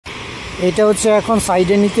এটা হচ্ছে এখন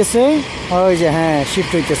সাইডে নিতেছে, ওই যে হ্যাঁ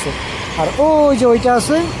শিফট হইতেছে, আর ওই যে ওইটা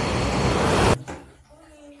আছে।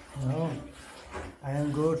 I am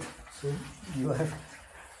good. So you are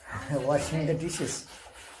washing the dishes.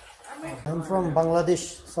 I'm from Bangladesh,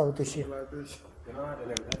 South Asia.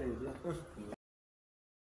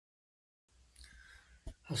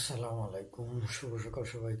 আসসালামু আলাইকুম, শুভ সকাল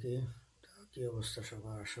সবাইকে। কি অবস্থা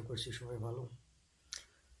সবার? আশা করছি সবাই ভালো।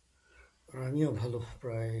 আর আমিও ভালো।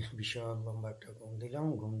 প্রায় বিশাল লম্বা একটা ঘুম দিলাম,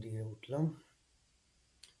 ঘুম দিয়ে উঠলাম।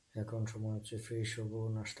 এখন সময় হচ্ছে ফ্রেশ হবো,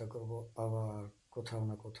 নাস্তা করব, আবার কোথাও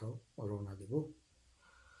না কোথাও রওনা দিব।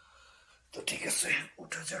 তো ঠিক আছে,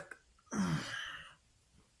 উঠা যাক।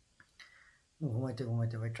 ঘুমাইতে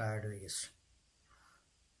ঘুমাইতে ভাই টায়ার্ড হয়ে গেছে।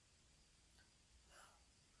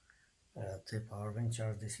 রাতে পাওয়ার ব্যাংক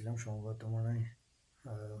চার্জ দিয়েছিলাম, সম্ভবত মনে হয়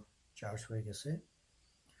চার্জ হয়ে গেছে।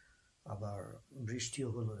 আবার বৃষ্টিও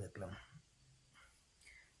হলো দেখলাম।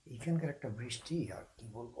 এখানকার একটা বৃষ্টি, আর কি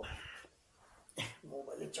বলবো।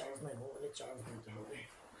 মোবাইলে চার্জ নাই, মোবাইলে চার্জ দিতে হবে।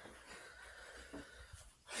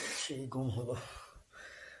 সেই ঘুম হলো।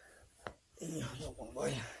 এই হলো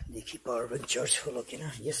মোবাইল, দেখি পাওয়ার ব্যাংক চার্জ হলো কিনা।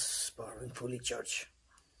 ইয়েস, পাওয়ার ব্যাংক ফুলি চার্জ।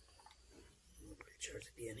 মোবাইল চার্জ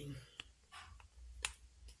দিয়ে নিই।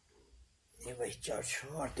 ভাই চার্জ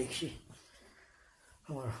আর দেখি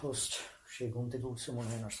আমার হোস্ট সে ঘুম থেকে উঠছে, মনে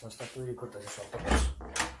হয় নাস্তা নাস্তা তৈরি করতেছে সব।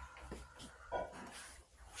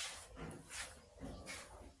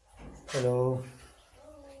 Hello,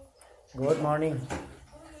 good morning.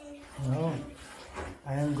 Oh,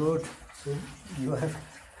 I am good. So you are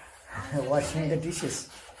washing the dishes.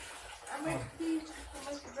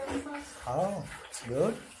 Oh, it's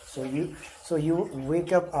good. So you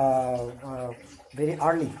wake up very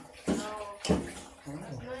early.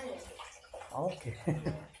 Okay.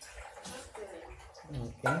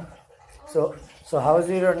 Okay. So how is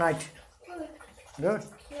your night? Good.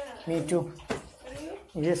 Me too.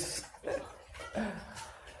 Yes.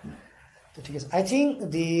 I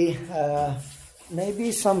think the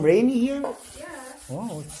maybe some rain here. Yeah.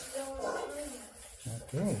 Oh.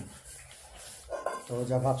 Okay. তো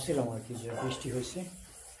যা ভাবছিলাম আর কি, যে বৃষ্টি হয়েছে।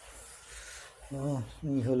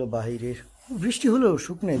 এই হলো বাহিরের বৃষ্টি, হলো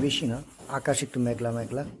শুকনো, বেশি না, আকাশ একটু মেঘলা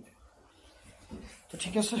মেঘলা। তো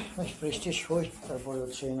ঠিক আছে, বৃষ্টি হই, তারপরে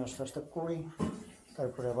হচ্ছে নাস্তা টাস্তা করি,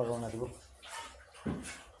 তারপরে আবার রওনা দিব।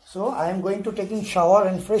 So I am going to taking shower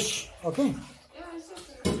and fresh. ওকে।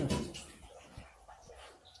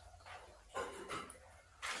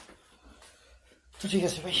 তো ঠিক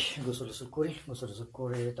আছে ভাই, গোসল টোসল করি, গোসল টোসল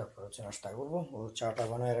করে তারপর হচ্ছে নাস্তা করবো। ও চাটা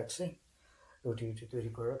বানায় রাখছে, রুটি রুটি তৈরি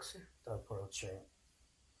করে রাখছে, তারপর হচ্ছে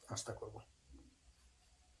নাস্তা করবো।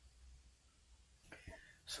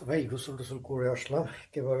 সো ভাই গোসল টোসল করে আসলাম,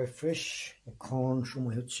 একেবারে ফ্রেশ। এখন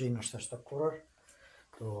সময় হচ্ছে নাস্তা টাস্তা করার।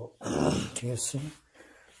 তো ঠিক আছে।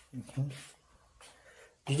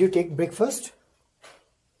 Did you take breakfast?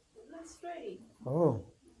 That's right. Oh,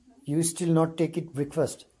 you still not take it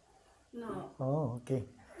breakfast? No. Oh, okay.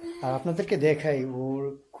 আর আপনাদেরকে দেখাই, ওর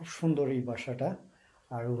খুব সুন্দর এই বাসাটা।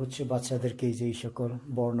 আর ও হচ্ছে বাচ্চাদেরকে এই যে এই সকল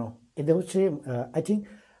বর্ণ, এটা হচ্ছে I think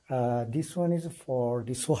this one is for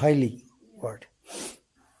the সোহাইলি word.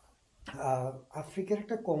 আফ্রিকার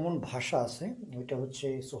একটা কমন ভাষা আছে, ওইটা হচ্ছে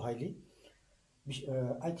সোহাইলি।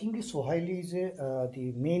 I think সোহাইলি is the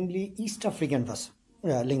mainly east African ভাষা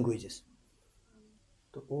ল্যাঙ্গুয়েজেস।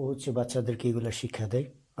 তো ও হচ্ছে বাচ্চাদেরকে এগুলো শিক্ষা দেয়।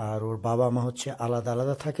 আর ওর বাবা মা হচ্ছে আলাদা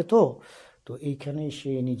আলাদা থাকে। তো এইখানে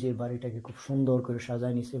সে নিজের বাড়িটাকে খুব সুন্দর করে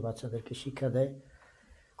সাজায় নিছে, বাচ্চাদেরকে শিক্ষা দেয়।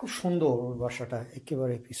 খুব সুন্দর ওর বাসাটা,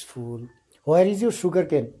 একেবারে peaceful. Where is your sugar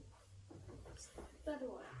কেন?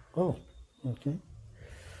 ও ওকে।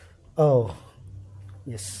 Oh,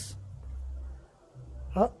 yes.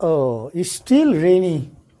 Uh-oh, it's still rainy.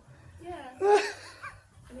 Yeah.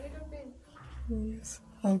 A little bit. Yes.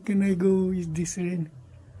 How can I go with this rain?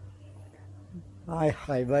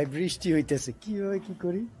 Hi, ভাই বৃষ্টি হইতেছে, কিভাবে কি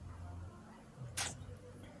করি?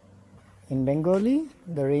 In Bengali,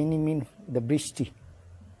 the rainy mean the বৃষ্টি.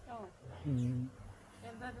 Oh.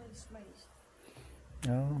 And that is nice.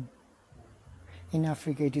 Oh. In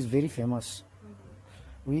Africa, it is very famous.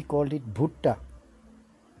 We called it bhutta.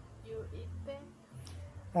 You eat them?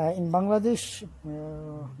 In Bangladesh,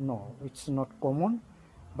 no, it's not common,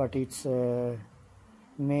 but it's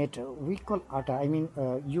made. We call atta. I mean,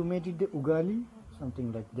 you made it the ugali, something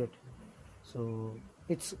like that. So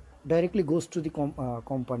it's directly goes to the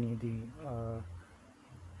company. The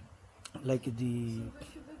like the.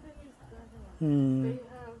 They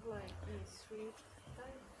have like this sweet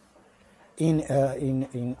type.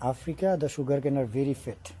 In Africa, the sugarcane are very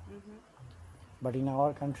fat, but in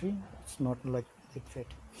our country, it's not like that fat.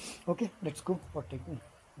 Okay, let's go for taking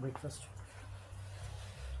breakfast.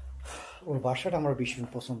 ওর বাসাটা আমার ভীষণ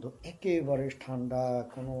পছন্দ, একেবারে ঠান্ডা,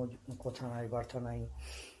 কোনো কথা নাই বার্তা নাই,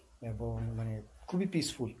 এবং মানে খুবই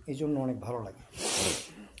পিসফুল, এই জন্য অনেক ভালো লাগে।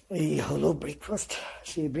 এই হলো ব্রেকফাস্ট।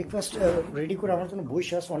 সেই ব্রেকফাস্ট রেডি করে আমার জন্য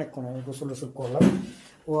বসে আছে অনেকক্ষণ, আমি গোসল টোসল করলাম।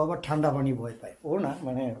 ও আবার ঠান্ডা পানি ভয় পায়, ও না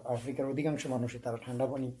মানে আফ্রিকার অধিকাংশ মানুষই তারা ঠান্ডা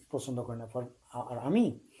পানি পছন্দ করে না। আর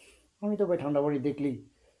আমি তো ভাই ঠান্ডা পানি দেখলেই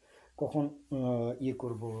কখন ইয়ে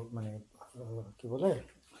করব, মানে কি বলে,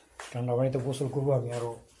 ঠান্ডা পানিতে গোসল করবো, আমি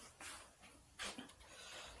আরও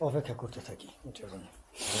অপেক্ষা করতে থাকি এটার জন্য।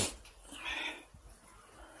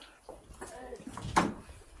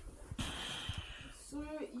 So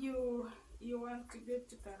you want to go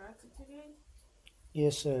to karate today?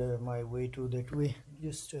 Yes, my way to that way.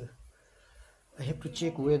 Just I have to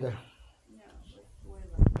check weather. Yeah,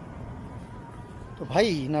 weather. তো ভাই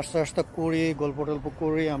নাস্তা টাস্তা করে গল্প টল্প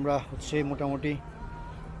করে আমরা হচ্ছে মোটামুটি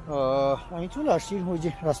আমি চলে আসছি ওই যে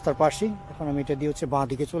রাস্তার পাশেই। এখন আমি এটা দিয়ে হচ্ছে বাঁ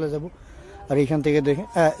দিকে চলে যাব। আর এইখান থেকে দেখে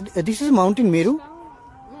দিস ইজ মাউন্টেন মেরু,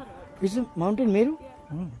 ইজ মাউন্টেন মেরু।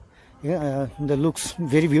 The looks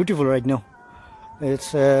very beautiful right now.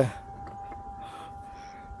 It's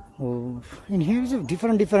in here is a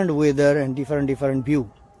different weather and different view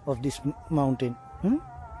of this mountain.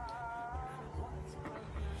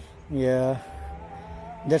 Yeah,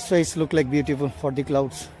 that's why it's look like beautiful for the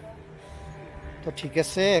clouds. তো ঠিক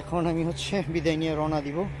আছে, এখন আমি হচ্ছে বিদায় নিয়ে রওনা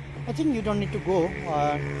দিব। I think you don't need to go.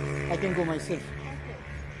 I can go myself.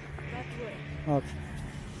 That way. Okay.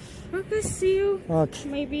 Okay, see you. Okay.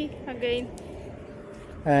 Maybe again.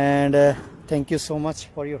 And thank you so much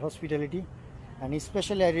for your hospitality, and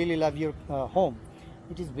especially I really love your home.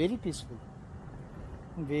 It is very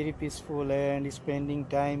peaceful, and spending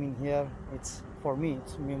time in here, it's for me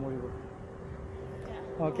it's memorable.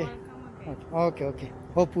 Yeah. Okay. Welcome again. Okay.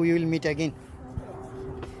 Hope we will meet again.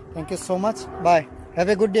 Thank you so much. Bye.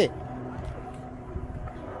 Have a good day.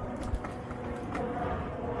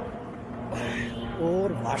 ওর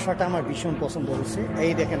ভাষাটা আমার ভীষণ পছন্দ হয়েছে।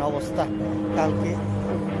 এই দেখেন অবস্থা, কালকে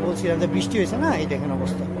বলছিলাম যে বৃষ্টি হয়েছে না, এই দেখেন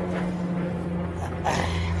অবস্থা।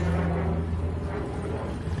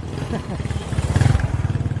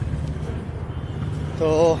 তো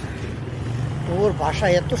ওর ভাষা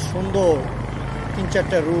এত সুন্দর,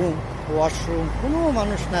 3-4টা রুম, ওয়াশরুম, কোনো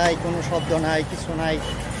মানুষ নাই, কোনো শব্দ নাই, কিছু নাই,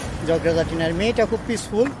 ঝগড়াঝাটি নাই। মেয়েটা খুব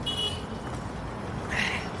পিসফুল।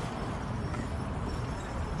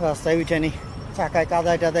 রাস্তায় উঠে নি, চাকায়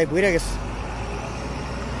কাদায় টাদায় ভরে গেছে।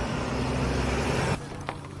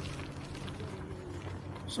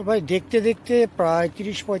 সো ভাই দেখতে দেখতে প্রায়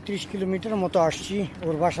 30-35 কিলোমিটার মতো আসছি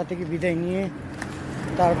ওর বাসা থেকে বিদায় নিয়ে।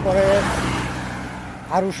 তারপরে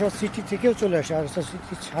আরুষা সিটি থেকেও চলে আসে, আরুষা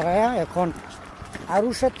সিটি ছাড়া এখন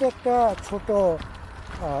আরুষাতে একটা ছোট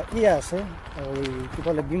ইয়ে আছে, ওই কী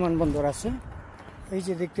বলে বিমানবন্দর আছে। এই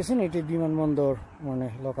যে দেখতেছেন এটি বিমানবন্দর, মানে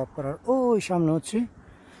লক আপ করার ওই সামনে হচ্ছে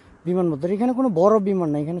বিমানবন্দর। এখানে কোনো বড় বিমান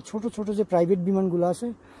নাই, এখানে ছোট ছোট যে প্রাইভেট বিমানগুলো আছে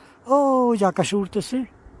ওই যে আকাশে উঠতেছে,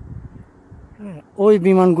 ওই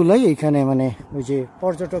বিমানগুলাই এখানে মানে ওই যে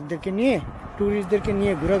পর্যটকদেরকে নিয়ে, ট্যুরিস্টদেরকে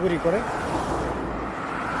নিয়ে ঘোরাঘুরি করে।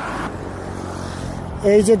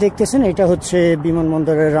 এই যে দেখতেছেন এটা হচ্ছে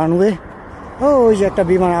বিমানবন্দরের রানওয়ে। ওই যে একটা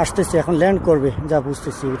বিমান আসতেছে, এখন ল্যান্ড করবে যা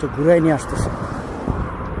বুঝতেছি, এটা ঘুরাই নিয়ে আসতেছে।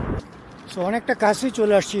 সো অনেকটা কাছেই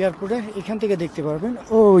চলে আসছি এয়ারপোর্টে, এখান থেকে দেখতে পারবেন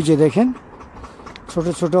ওই যে দেখেন ছোট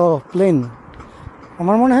ছোট প্লেন।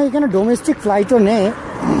 আমার মনে হয় এখানে ডোমেস্টিক ফ্লাইটও নেই,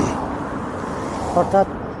 অর্থাৎ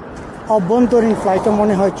অভ্যন্তরীণ ফ্লাইটও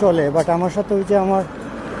মনে হয় চলে। বাট আমার সাথে ওই যে আমার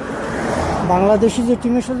বাংলাদেশি যে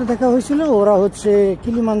টিমের সাথে দেখা হয়েছিল, ওরা হচ্ছে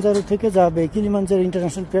কিলিমানজারো থেকে যাবে, কিলিমানজারো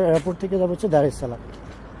ইন্টারন্যাশনাল এয়ারপোর্ট থেকে যাবে হচ্ছে দার এস সালাম।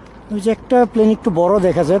 ওই যে একটা প্লেন একটু বড়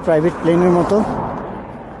দেখা যায়, প্রাইভেট প্লেনের মতো।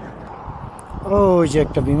 ওই যে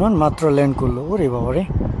একটা বিমান মাত্র ল্যান্ড করলো, ওরে বাবারে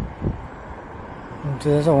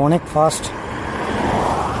অনেক ফাস্ট।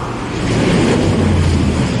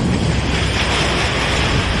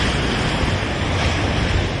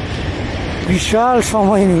 বিশাল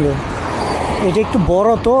সময় নিল, এটা একটু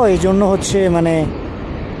বড় তো এই জন্য হচ্ছে মানে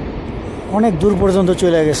অনেক দূর পর্যন্ত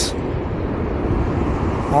চলে গেছে,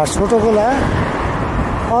 আর ছোটগুলা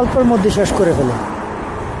অল্পের মধ্যে শেষ করে ফেলে।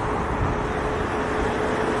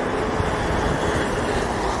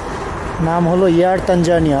 নাম হলো এয়ার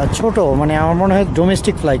তানজানিয়া, ছোট মানে আমার মনে হয়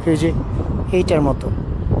ডোমেস্টিক ফ্লাইট ওই যে এইটার মতো,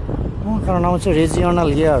 কারণ নাম হচ্ছে রিজিওনাল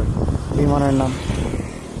এয়ার বিমানের নাম।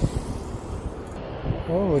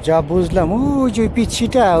 ও যা বুঝলাম, ওই যে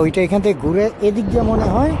পিচ্ছিটা ওইটা এখান থেকে ঘুরে এদিক দিয়ে মনে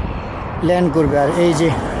হয় ল্যান্ড করবে। আর এই যে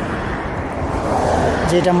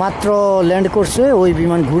যেটা মাত্র ল্যান্ড করছে ওই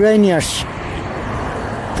বিমান ঘুরাই নিয়ে আসছে,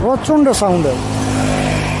 প্রচণ্ড সাউন্ড হয়।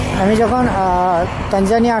 আমি যখন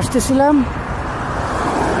তানজানিয়া আসতেছিলাম,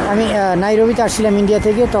 আমি নাইরোবিতে আসছিলাম ইন্ডিয়া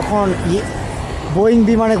থেকে, তখন বোয়িং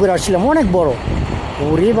বিমানে করে আসছিলাম, অনেক বড়।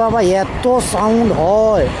 ওরে বাবা, এত সাউন্ড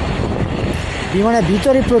হয় বিমানের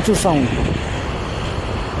ভিতরে, প্রচুর সাউন্ড।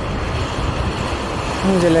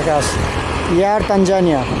 যে লেখা আছে এয়ার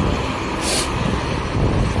তানজানিয়া।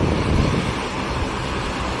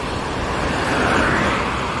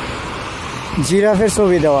 জিরাফের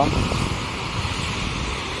ছবি দেওয়া।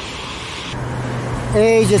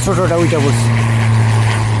 এই যে ছোটটা, ওইটা বলছি।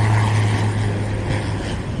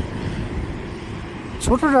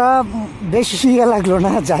 ছোটটা বেশি লাগলো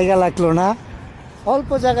না, জায়গা লাগলো না, অল্প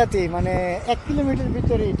জায়গাতেই, মানে 1 কিলোমিটার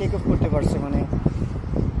ভিতরেই টেক অফ করতে পারছে, মানে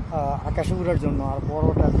আকাশে উড়ার জন্য। আর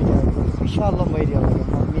বড়টা যেটা বিশাল লম্বা এরিয়া লাগে,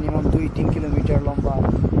 মিনিমাম 2-3 কিলোমিটার লম্বা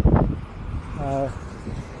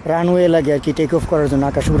রানওয়ে লাগে আর কি, টেক অফ করার জন্য,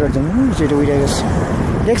 আকাশে উড়ার জন্য। যেটা উড়ে গেছে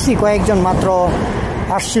দেখছি, কয়েকজন মাত্র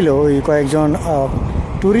আসছিল, ওই কয়েকজন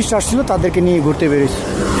ট্যুরিস্ট আসছিল, তাদেরকে নিয়ে ঘুরতে বেরিয়েছি।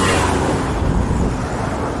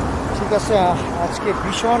 ঠিক আছে, আজকে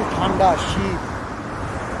ভীষণ ঠান্ডা, শীত,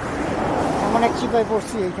 এমন এক চিপায়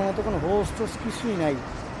পড়ছি। এখানে তো কোনো হোস্ট টোস্ট কিছুই নাই।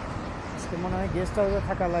 আজকে মনে হয় গেস্ট হাউসে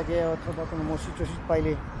থাকা লাগে, অথবা কোনো মসজিদ টসজিদ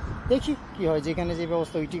পাইলে দেখি কি হয়, যেখানে যে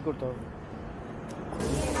ব্যবস্থা ওইটাই করতে হবে।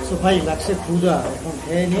 তো ভাই লাগছে ক্ষুধা, এখন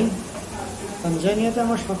খেয়ে নেই। তানজানিয়াতে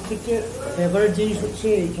আমার সবথেকে ফেভারিট জিনিস হচ্ছে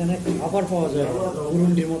এইখানে খাবার পাওয়া যায়,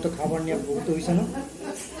 বুরুন্ডির মতো খাবার নিয়ে ভুগতে হয়েছে না।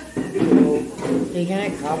 তো এইখানে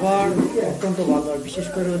খাবার অত্যন্ত ভালো, আর বিশেষ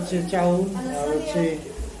করে হচ্ছে চাউল আর হচ্ছে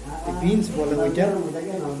বিনস বলে ওইটা,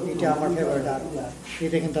 এটা আমার ফেভারিট। আর এই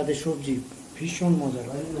দেখেন তাদের সবজি ভীষণ মজার।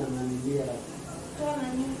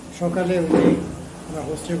 সকালে ওই আমরা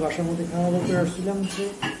হোস্টেল বাসার মধ্যে খাওয়া দাওয়া করে আসছিলাম, যে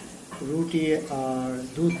রুটি আর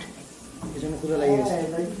দুধ, এই জন্য ক্ষুধা লেগে গেছে।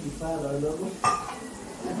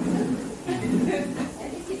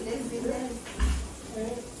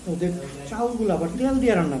 ওদের চাউলগুলো আবার তেল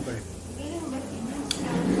দিয়ে রান্না করে।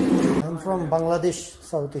 I'm from Bangladesh,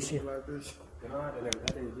 South Asia.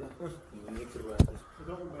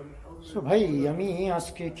 So ভাই, আমি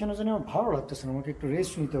আজকে কেন জানি আমার ভালো লাগতেছে না, আমাকে একটু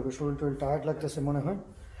রেস্ট নিতে হবে, শরীর টরীর টায়ার্ড লাগতেছে মনে হয়।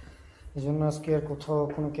 এই জন্য আজকে আর কোথাও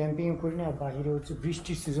কোনো ক্যাম্পিং করি না। আর বাহিরে হচ্ছে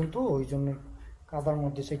বৃষ্টির সিজন, তো ওই জন্য কাদার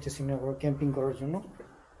মধ্যে চাইতেছি না ক্যাম্পিং করার জন্য।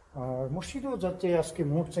 আর মসজিদেও যাতে আজকে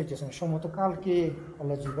মোট চাইতেছে না, সম্ভবত কালকে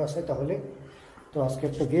আল্লাহ জিজ্ঞাসা আছে তাহলে। তো আজকে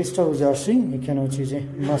একটা গেস্ট হাউসে আসি, এখানে হচ্ছে যে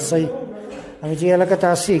মাসাই, আমি যে এলাকাতে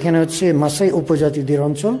আসি এখানে হচ্ছে মাসাই উপজাতিদের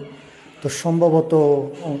অঞ্চল। তো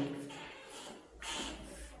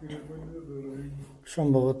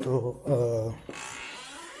সম্ভবত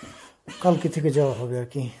কালকে থেকে যাওয়া হবে আর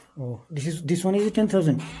কি। ও this one is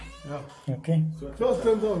 10,000? Okay,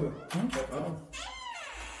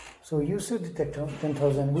 so you said that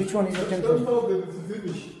 10,000, which one is the 10,000?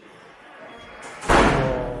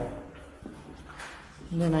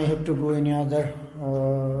 Then I have to go any other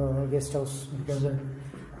guest house because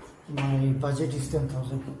my budget is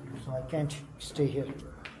 10,000, so I can't stay here.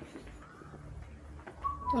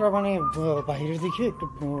 তারা মানে বাইরের দিকে একটু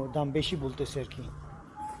দাম বেশি বলতেছে আর কি।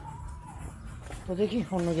 তো দেখি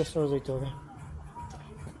অন্য গেস্ট হাউস যাইতে হবে।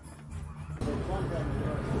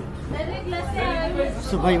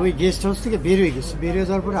 তো ভাই ওই গেস্ট হাউস থেকে বের হয়ে গেছি, বের হয়ে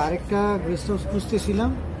যাওয়ার পরে আরেকটা গেস্ট হাউস খুঁজতেছিলাম,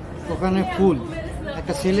 ওখানে ফুল।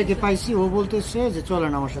 একটা ছেলেকে পাইছি, ও বলতেছে যে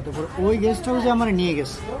চলেন আমার সাথে। পরে ওই গেস্ট হাউসে আমার নিয়ে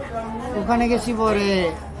গেছে, ওখানে গেছি, পরে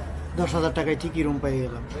 10,000 টাকায় ঠিকই রুম পাই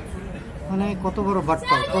গেলাম। মানে কত বড়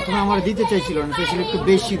বাটপার। প্রথমে আমার দিতে চাইছিল না, চাইছিল একটু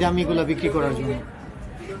বেশি দামিগুলো বিক্রি করার জন্য।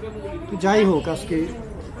 তো যাই হোক, আজকে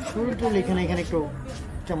শরীর টরীর এখানে একটু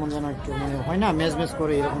কেমন যেন একটু মানে হয় না, ম্যাজ ম্যাজ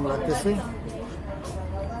করে এরকম লাগতেছে।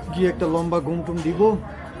 গিয়ে একটা লম্বা ঘুম টুম দিব,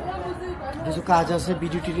 কিছু কাজ আছে,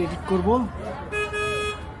 ভিডিও টিডিও এডিট করবো,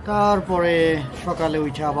 তারপরে সকালে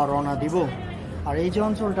উঠে আবার রওনা দিব। আর এই যে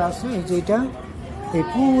অঞ্চলটা আছে, এই যে এটা, এই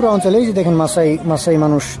পুরো অঞ্চলে এই যে দেখেন মাসাই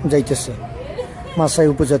মানুষ যাইতেছে, মাসাই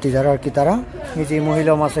উপজাতি যারা আর কি, তারা এই যে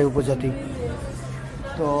মহিলা মাসাই উপজাতি।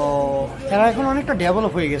 তো এরা এখন অনেকটা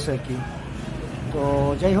ডেভেলপ হয়ে গেছে আর কি। তো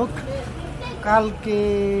যাই হোক, কালকে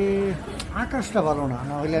আকাশটা ভালো না,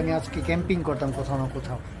 না হলে আমি আজকে ক্যাম্পিং করতাম কোথাও না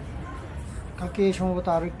কোথাও। কালকে সম্ভবত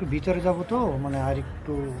আর একটু ভিতরে যাব, তো মানে আর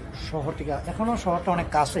একটু শহর থেকে, এখনও শহরটা অনেক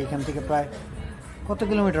কাছে, এখান থেকে প্রায় কত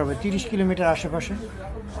কিলোমিটার হবে, 30 কিলোমিটার আশেপাশে।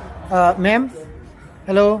 Ma'am,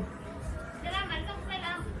 hello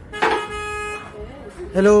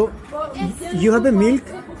hello, you have a milk?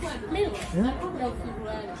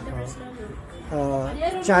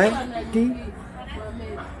 চায়, টি?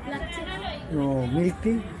 No, milk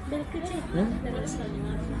tea? Milk tea. Yeah? There is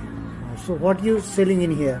one. So what you selling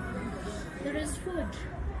in here? There is food.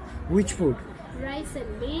 Which food? Rice and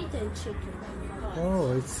meat and chicken. Oh,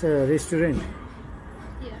 it's a restaurant.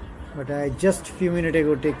 Yeah. But I just few minutes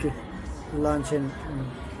ago take lunch and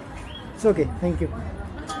it's okay. Thank you.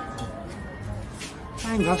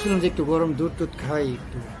 আমি ভাবছিলাম যে একটু গরম দুধ টুধ খাই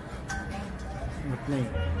একটু, but নেই।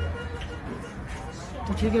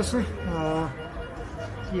 তো ঠিক আছে,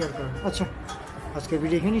 কি আর করার। আচ্ছা, আজকের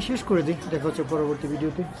ভিডিও এখানেই শেষ করে দিই, দেখা হচ্ছে পরবর্তী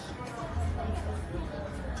ভিডিওতে।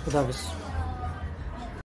 খুদা হাফেজ।